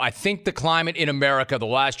quote, though, I think the climate in America the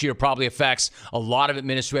last year probably affects a lot of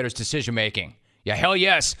administrators' decision-making. Yeah, hell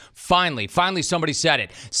yes. Finally somebody said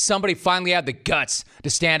it. Somebody finally had the guts to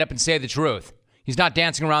stand up and say the truth. He's not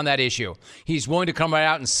dancing around that issue. He's willing to come right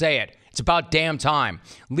out and say it. It's about damn time.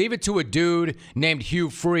 Leave it to a dude named Hugh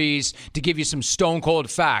Freeze to give you some stone-cold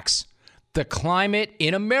facts. The climate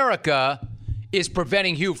in America is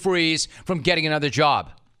preventing Hugh Freeze from getting another job.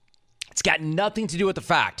 It's got nothing to do with the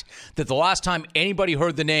fact that the last time anybody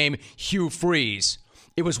heard the name Hugh Freeze,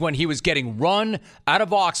 it was when he was getting run out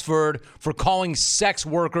of Oxford for calling sex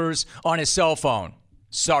workers on his cell phone.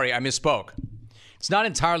 Sorry, I misspoke. It's not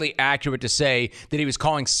entirely accurate to say that he was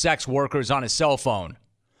calling sex workers on his cell phone.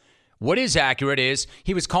 What is accurate is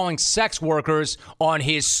he was calling sex workers on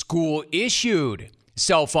his school-issued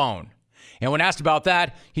cell phone. And when asked about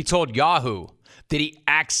that, he told Yahoo that he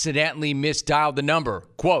accidentally misdialed the number.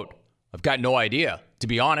 Quote, "I've got no idea, to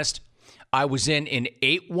be honest. I was in an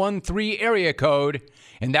 813 area code,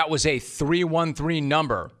 and that was a 313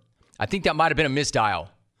 number. I think that might have been a misdial.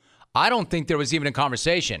 I don't think there was even a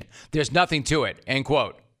conversation. There's nothing to it," end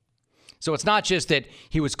quote. So it's not just that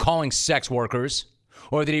he was calling sex workers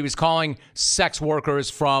or that he was calling sex workers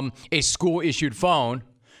from a school-issued phone.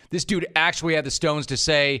 This dude actually had the stones to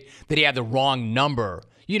say that he had the wrong number.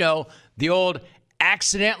 You know, the old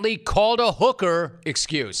accidentally called a hooker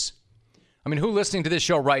excuse. I mean, who listening to this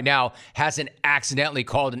show right now hasn't accidentally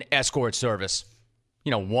called an escort service?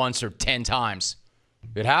 Once or 10 times.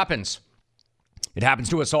 It happens. It happens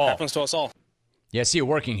to us all. Happens to us all. Yeah, I see it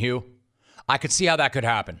working, Hugh. I could see how that could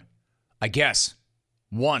happen. I guess.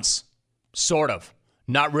 Once. Sort of.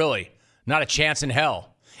 Not really. Not a chance in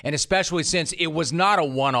hell. And especially since it was not a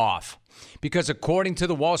one-off. Because according to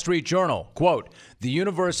the Wall Street Journal, quote, "The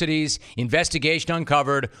university's investigation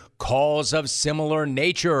uncovered calls of similar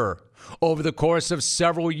nature over the course of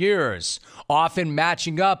several years, often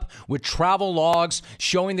matching up with travel logs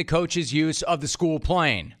showing the coach's use of the school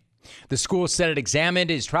plane. The school said it examined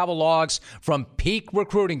his travel logs from peak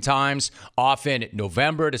recruiting times, often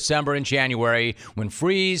November, December, and January, when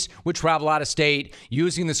Freeze would travel out of state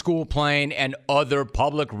using the school plane and other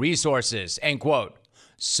public resources," end quote.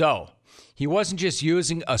 So, he wasn't just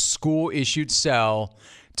using a school-issued cell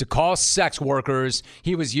to call sex workers.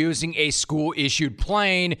 He was using a school-issued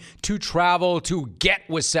plane to travel to get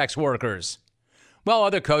with sex workers. While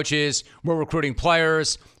other coaches were recruiting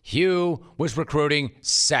players, Hugh was recruiting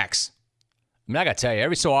sex. I mean, I got to tell you,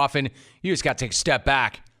 every so often, you just got to take a step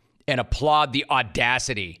back and applaud the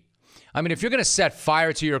audacity. I mean, if you're going to set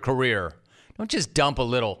fire to your career, don't just dump a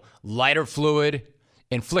little lighter fluid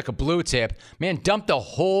and flick a blue tip. Man, dump the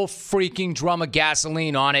whole freaking drum of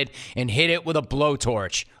gasoline on it and hit it with a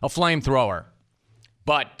blowtorch, a flamethrower.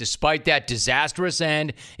 But despite that disastrous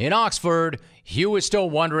end in Oxford, Hugh is still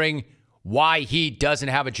wondering why he doesn't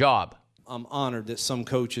have a job. I'm honored that some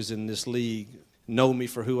coaches in this league know me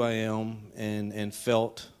for who I am and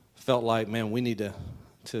felt like, man, we need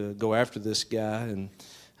to go after this guy.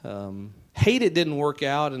 And hate it didn't work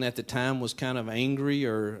out, and at the time was kind of angry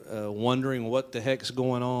or wondering what the heck's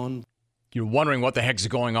going on. You're wondering what the heck's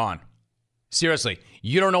going on. Seriously,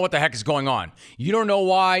 you don't know what the heck is going on. You don't know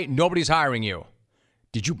why nobody's hiring you.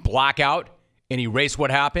 Did you black out and erase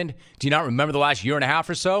what happened? Do you not remember the last year and a half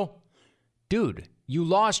or so? Dude, you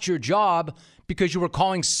lost your job because you were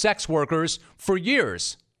calling sex workers for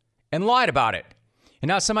years and lied about it. And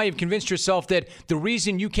now somehow you've convinced yourself that the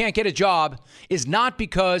reason you can't get a job is not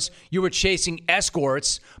because you were chasing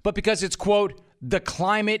escorts, but because it's, quote, the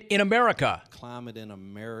climate in America. Climate in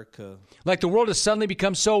America. Like the world has suddenly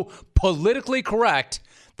become so politically correct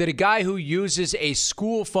that a guy who uses a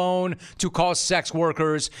school phone to call sex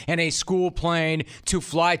workers and a school plane to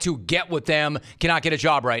fly to get with them cannot get a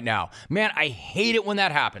job right now. Man, I hate it when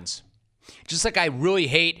that happens. Just like I really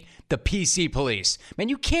hate the PC police. Man,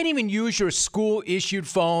 you can't even use your school-issued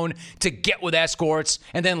phone to get with escorts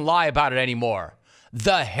and then lie about it anymore.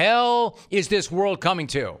 The hell is this world coming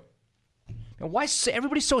to? And why is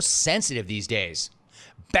everybody so sensitive these days?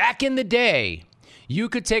 Back in the day, you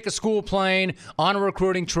could take a school plane on a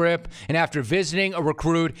recruiting trip, and after visiting a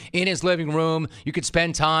recruit in his living room, you could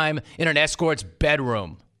spend time in an escort's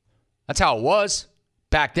bedroom. That's how it was.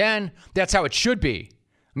 Back then, that's how it should be.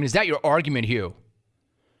 I mean, is that your argument, Hugh?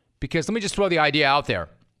 Because let me just throw the idea out there,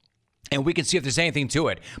 and we can see if there's anything to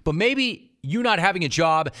it. But maybe you not having a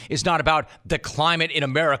job is not about the climate in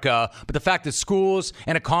America, but the fact that schools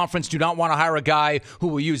and a conference do not want to hire a guy who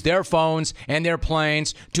will use their phones and their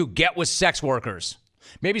planes to get with sex workers.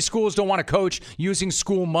 Maybe schools don't want to coach using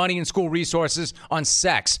school money and school resources on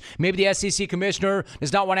sex. Maybe the SEC commissioner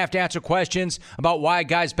does not want to have to answer questions about why a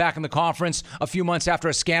guy's back in the conference a few months after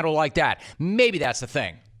a scandal like that. Maybe that's the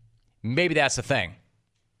thing. Maybe that's the thing.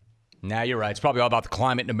 Nah, you're right. It's probably all about the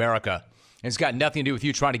climate in America. And it's got nothing to do with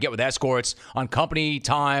you trying to get with escorts on company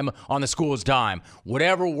time, on the school's dime.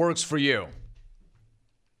 Whatever works for you.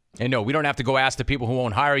 And no, we don't have to go ask the people who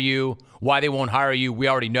won't hire you why they won't hire you. We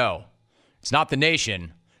already know. It's not the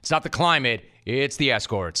nation. It's not the climate. It's the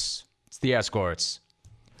escorts. It's the escorts.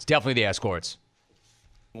 It's definitely the escorts.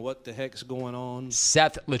 What the heck's going on?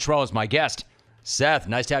 Seth Littrell is my guest. Seth,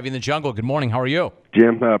 nice to have you in the jungle. Good morning. How are you?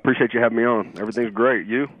 Jim, appreciate you having me on. Everything's great.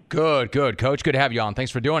 You? Good, Coach. Good to have you on. Thanks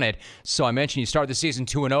for doing it. So I mentioned you started the season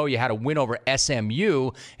 2-0. You had a win over SMU,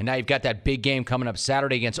 and now you've got that big game coming up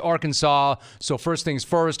Saturday against Arkansas. So first things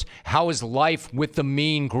first, how is life with the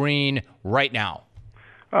Mean Green right now?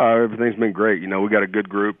 Everything's been great. We got a good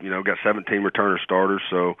group. We got 17 returner starters.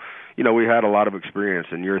 So, we had a lot of experience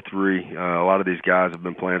in year 3. A lot of these guys have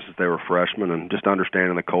been playing since they were freshmen, and just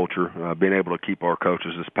understanding the culture, being able to keep our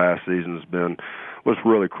coaches this past season was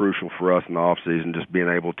really crucial for us in the off season. Just being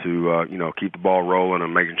able to, keep the ball rolling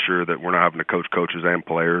and making sure that we're not having to coach coaches and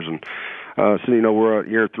players. And we're at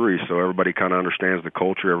year 3, so everybody kind of understands the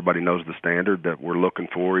culture. Everybody knows the standard that we're looking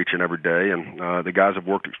for each and every day, and the guys have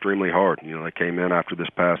worked extremely hard. They came in after this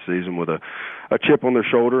past season with a chip on their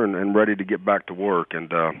shoulder and ready to get back to work.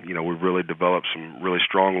 And we've really developed some really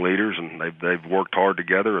strong leaders, and they've worked hard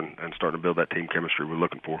together and starting to build that team chemistry we're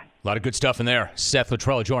looking for. A lot of good stuff in there. Seth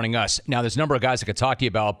Littrell joining us. Now, there's a number of guys I could talk to you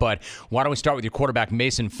about, but why don't we start with your quarterback,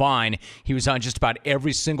 Mason Fine. He was on just about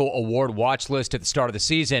every single award watch list at the start of the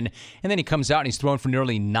season, and then he comes out and he's thrown for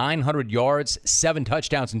nearly 900 yards, 7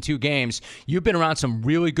 touchdowns in 2 games. You've been around some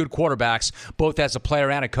really good quarterbacks, both as a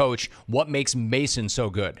player and a coach. What makes Mason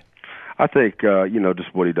so good? I think,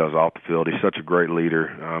 just what he does off the field. He's such a great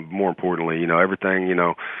leader. More importantly, everything,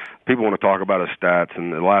 people want to talk about his stats,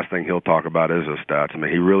 and the last thing he'll talk about is his stats. I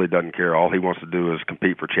mean, he really doesn't care. All he wants to do is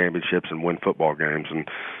compete for championships and win football games. And,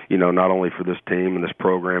 not only for this team and this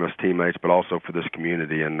program, his teammates, but also for this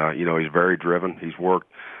community. And, he's very driven. He's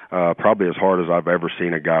worked probably as hard as I've ever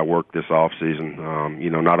seen a guy work this off season.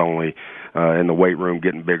 Not only in the weight room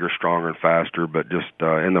getting bigger, stronger, and faster, but just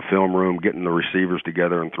in the film room getting the receivers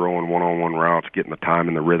together and throwing one-on-one routes, getting the time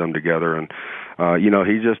and the rhythm together. And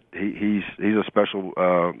he's a special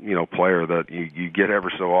player that you get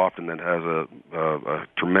ever so often that has a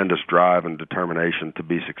tremendous drive and determination to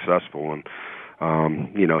be successful. And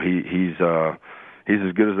he's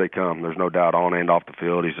as good as they come. There's no doubt on and off the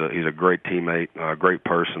field. He's a great teammate, a great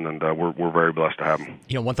person, and we're very blessed to have him.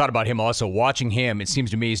 One thought about him also, watching him, it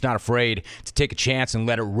seems to me he's not afraid to take a chance and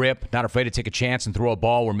let it rip, not afraid to take a chance and throw a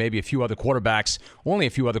ball where maybe only a few other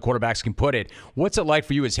quarterbacks can put it. What's it like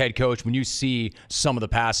for you as head coach when you see some of the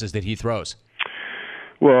passes that he throws?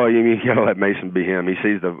 Well, you got to let Mason be him. He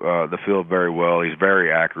sees the field very well. He's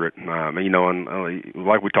very accurate. And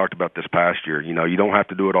like we talked about this past year, you don't have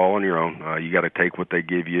to do it all on your own. You got to take what they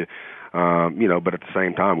give you. But at the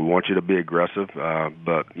same time, we want you to be aggressive,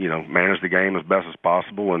 but manage the game as best as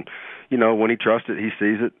possible. And when he trusts it, he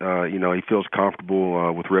sees it. He feels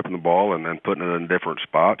comfortable with ripping the ball and putting it in different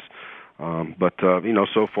spots. But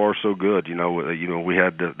so far so good. We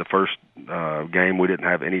had the first game we didn't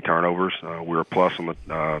have any turnovers. We were plus on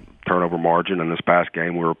the turnover margin, and this past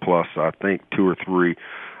game we were plus, I think, 2 or 3.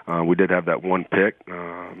 We did have that one pick,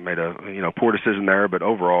 made a poor decision there, but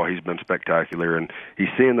overall he's been spectacular, and he's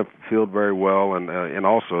seeing the field very well, and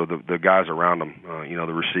also the guys around him,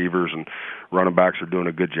 the receivers and running backs are doing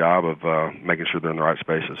a good job of making sure they're in the right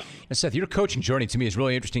spaces. And Seth, your coaching journey to me is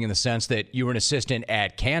really interesting in the sense that you were an assistant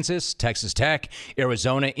at Kansas, Texas Tech,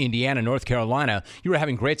 Arizona, Indiana, North Carolina. You were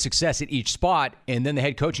having great success at each spot, and then the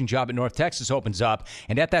head coaching job at North Texas opens up,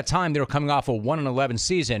 and at that time they were coming off a 1-11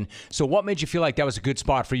 season. So what made you feel like that was a good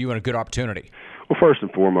spot for you and a good opportunity? Well, first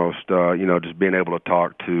and foremost, just being able to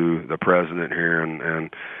talk to the president here and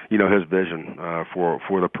his vision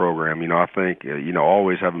for the program. I think,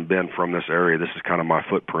 always having been from this area, this is kind of my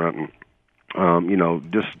footprint.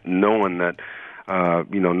 And, just knowing that,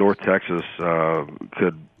 North Texas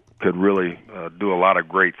could really do a lot of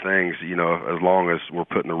great things, as long as we're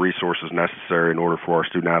putting the resources necessary in order for our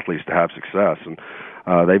student athletes to have success. And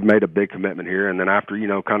they've made a big commitment here, and then after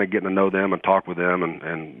kind of getting to know them and talk with them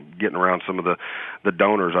and getting around some of the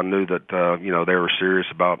donors, I knew that they were serious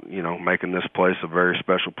about making this place a very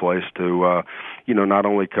special place to not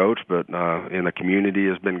only coach but in the community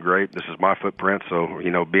has been great. This is my footprint, so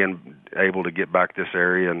being able to get back this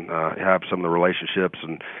area and have some of the relationships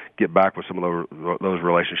and get back with some of those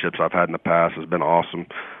relationships I've had in the past has been awesome.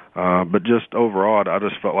 But just overall, I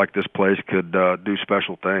just felt like this place could do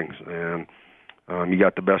special things. And you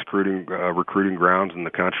got the best recruiting grounds in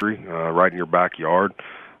the country right in your backyard.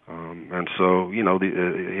 And so, in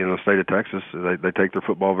the state of Texas, they take their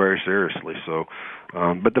football very seriously. So,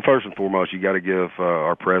 but the first and foremost, you got to give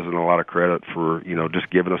our president a lot of credit for, just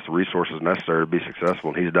giving us the resources necessary to be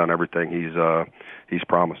successful. And he's done everything he's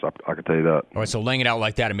promised. I can tell you that. All right, so laying it out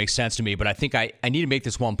like that, it makes sense to me. But I think I need to make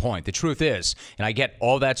this one point. The truth is, and I get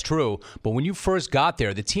all that's true, but when you first got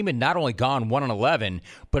there, the team had not only gone 1-11,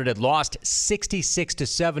 but it had lost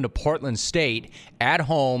 66-7 to Portland State at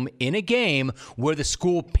home in a game where the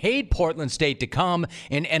school paid Portland State to come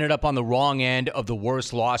and ended up on the wrong end of the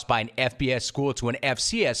worst loss by an FBS school to an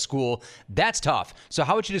FCS school. That's tough. So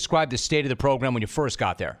how would you describe the state of the program when you first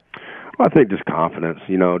got there? Well, I think just confidence,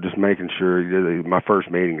 just making sure. My first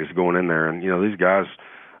meeting is going in there, and these guys,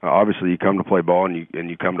 obviously you come to play ball and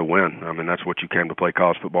you come to win. I mean, that's what you came to play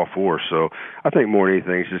college football for. So I think more than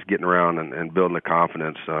anything, it's just getting around and building the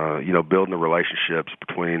confidence, building the relationships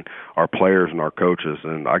between our players and our coaches.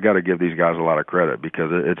 And I got to give these guys a lot of credit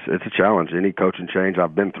because it's a challenge. Any coaching change,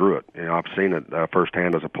 I've been through it. I've seen it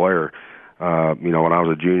firsthand as a player. When I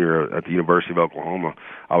was a junior at the University of Oklahoma,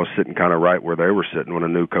 I was sitting kind of right where they were sitting when a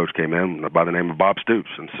new coach came in by the name of Bob Stoops.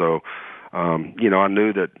 And so, I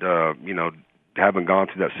knew that, having gone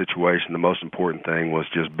through that situation, the most important thing was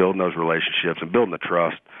just building those relationships and building the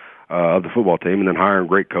trust of the football team, and then hiring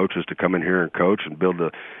great coaches to come in here and coach and build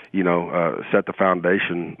set the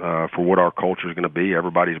foundation for what our culture is going to be.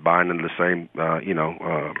 Everybody's buying into the same,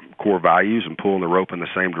 core values and pulling the rope in the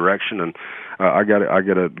same direction. And I got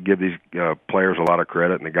to give these players a lot of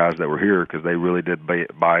credit and the guys that were here because they really did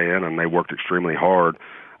buy in and they worked extremely hard.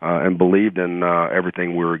 And believed in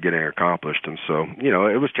everything we were getting accomplished. And so,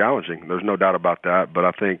 it was challenging. There's no doubt about that. But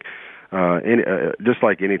I think just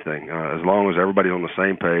like anything, as long as everybody's on the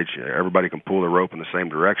same page, everybody can pull the rope in the same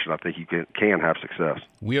direction, I think you can have success.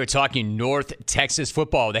 We are talking North Texas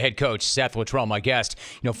football. The head coach, Seth, Littrell, my guest.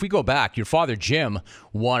 If we go back, your father, Jim,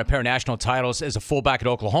 won a pair of national titles as a fullback at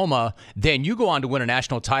Oklahoma. Then you go on to win a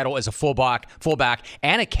national title as a fullback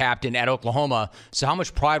and a captain at Oklahoma. So how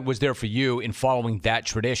much pride was there for you in following that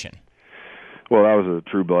tradition? Well, that was a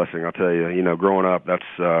true blessing. I'll tell you, growing up, that's,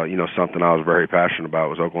 something I was very passionate about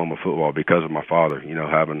was Oklahoma football because of my father,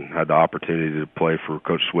 having had the opportunity to play for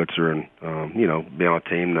Coach Switzer and, be on a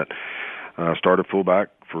team that started fullback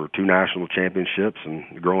for 2 national championships.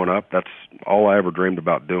 And growing up, that's all I ever dreamed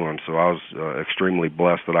about doing. So I was extremely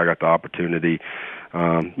blessed that I got the opportunity,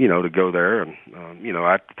 to go there. And,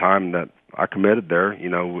 at the time that I committed there,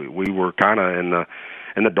 we were kind of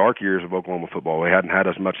in the dark years of Oklahoma football. We hadn't had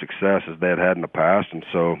as much success as they had in the past, and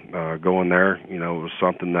so going there, it was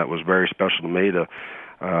something that was very special to me to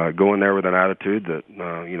go in there with an attitude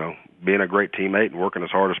that, being a great teammate and working as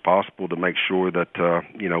hard as possible to make sure that,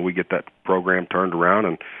 we get that program turned around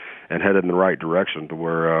and headed in the right direction to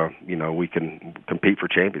where, we can compete for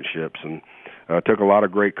championships. And it took a lot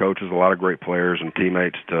of great coaches, a lot of great players and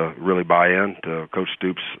teammates to really buy in to Coach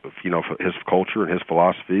Stoops, his culture and his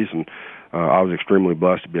philosophies. And I was extremely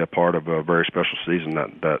blessed to be a part of a very special season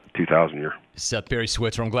that 2000 year. Seth Barry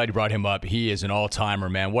Switzer, I'm glad you brought him up. He is an all-timer,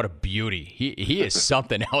 man. What a beauty. He is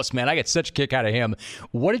something else, man. I get such a kick out of him.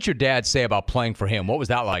 What did your dad say about playing for him? What was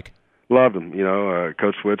that like? Loved him.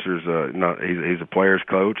 Coach Switzer's he's a player's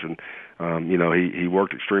coach, and he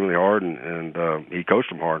worked extremely hard and he coached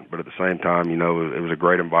them hard. But at the same time, it was a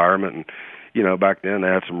great environment. And back then they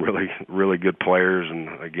had some really, really good players.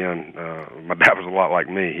 And again, my dad was a lot like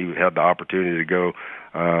me. He had the opportunity to go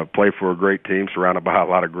play for a great team surrounded by a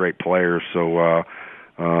lot of great players. So,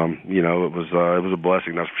 it was a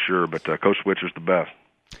blessing, that's for sure. But Coach Switzer's the best.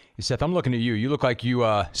 Seth, I'm looking at you. You look like you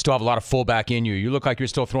still have a lot of fullback in you. You look like you're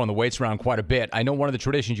still throwing the weights around quite a bit. I know one of the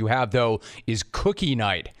traditions you have, though, is cookie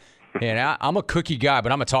night. And I'm a cookie guy,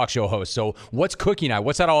 but I'm a talk show host. So what's cookie night?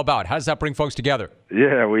 What's that all about? How does that bring folks together?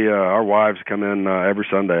 Yeah, we our wives come in every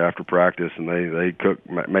Sunday after practice, and they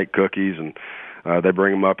make cookies, and they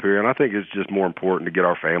bring them up here. And I think it's just more important to get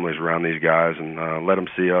our families around these guys and let them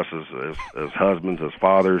see us as husbands, as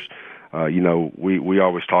fathers. We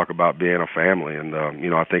always talk about being a family, and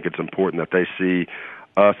I think it's important that they see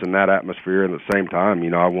us in that atmosphere. And at the same time,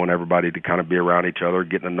 I want everybody to kind of be around each other,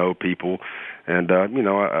 getting to know people. And,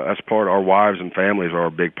 as part of our wives and families are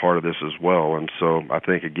a big part of this as well. And so I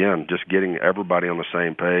think, again, just getting everybody on the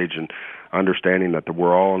same page and understanding that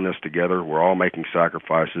we're all in this together, we're all making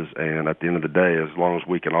sacrifices, and at the end of the day, as long as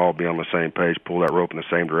we can all be on the same page, pull that rope in the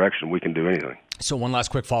same direction, we can do anything. So one last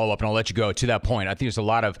quick follow-up, and I'll let you go. To that point, I think there's a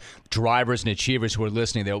lot of drivers and achievers who are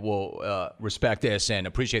listening that will respect this and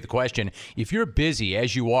appreciate the question. If you're busy,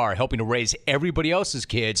 as you are, helping to raise everybody else's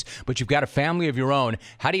kids, but you've got a family of your own,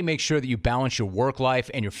 how do you make sure that you balance your work life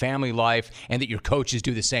and your family life and that your coaches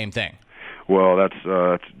do the same thing? Well, that's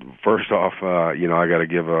first off, I got to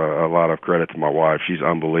give a lot of credit to my wife. She's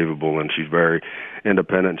unbelievable, and she's very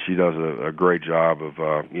independent. She does a great job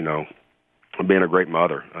of, being a great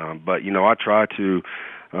mother. But I try to,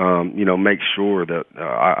 make sure that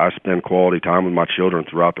I spend quality time with my children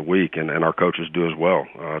throughout the week, and our coaches do as well,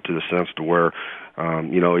 to the sense to where,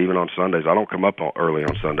 even on Sundays, I don't come up early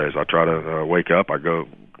on Sundays. I try to wake up. I go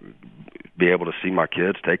be able to see my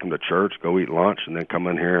kids, take them to church, go eat lunch, and then come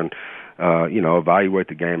in here and, evaluate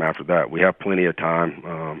the game after that. We have plenty of time,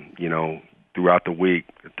 throughout the week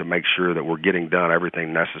to make sure that we're getting done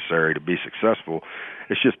everything necessary to be successful.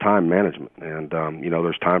 It's just time management. And,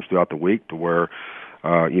 there's times throughout the week to where,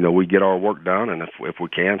 we get our work done. And if we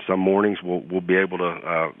can, some mornings we'll be able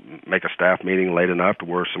to make a staff meeting late enough to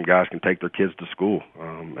where some guys can take their kids to school.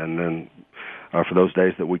 And then for those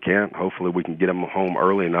days that we can't, hopefully we can get them home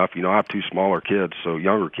early enough. I have two smaller kids,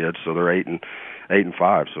 younger kids, so they're 8 and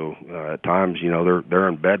 5. So at times, they're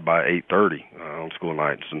in bed by 8:30 on school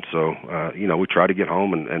nights, and so we try to get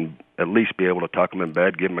home and at least be able to tuck them in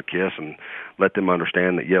bed, give them a kiss, and let them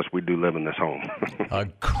understand that yes, we do live in this home. A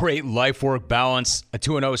great life-work balance. A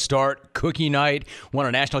 2-0 start. Cookie night. Won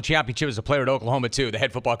a national championship as a player at Oklahoma too. The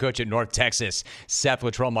head football coach at North Texas. Seth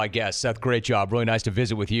Littrell, my guest. Seth, great job. Really nice to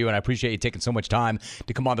visit with you, and I appreciate you taking so much time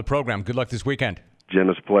to come on the program. Good luck this weekend. Jim,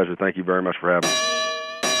 it's a pleasure. Thank you very much for having me.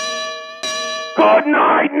 Good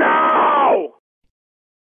night now!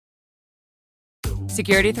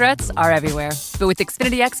 Security threats are everywhere. But with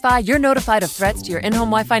Xfinity XFi, you're notified of threats to your in-home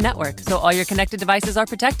Wi-Fi network, so all your connected devices are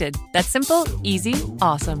protected. That's simple, easy,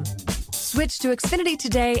 awesome. Switch to Xfinity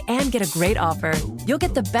today and get a great offer. You'll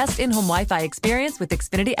get the best in-home Wi-Fi experience with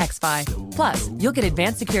Xfinity XFi. Plus, you'll get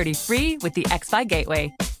advanced security free with the XFi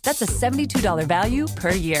Gateway. That's a $72 value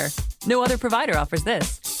per year. No other provider offers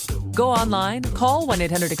this. Go online, call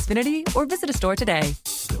 1-800-XFINITY, or visit a store today.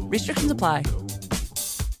 Restrictions apply.